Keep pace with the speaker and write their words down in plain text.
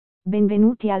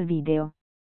Benvenuti al video.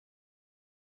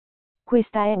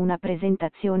 Questa è una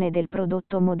presentazione del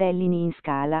prodotto modellini in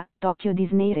scala, Tokyo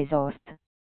Disney Resort.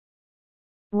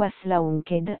 Was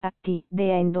launched at the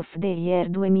end of the year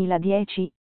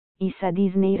 2010, is a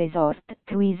Disney Resort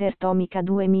Cruiser Tomica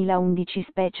 2011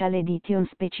 Special Edition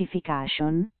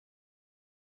Specification.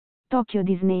 Tokyo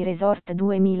Disney Resort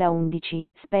 2011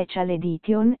 Special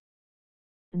Edition.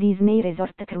 Disney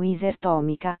Resort Cruiser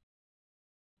Tomica.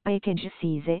 Package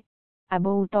size.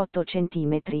 About 8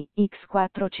 cm, x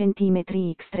 4 cm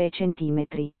x 3 cm.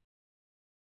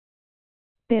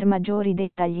 Per maggiori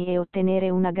dettagli e ottenere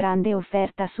una grande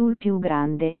offerta sul più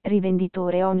grande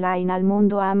rivenditore online al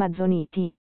mondo Amazon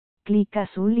IT, clicca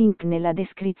sul link nella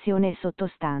descrizione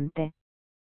sottostante.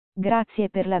 Grazie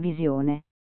per la visione.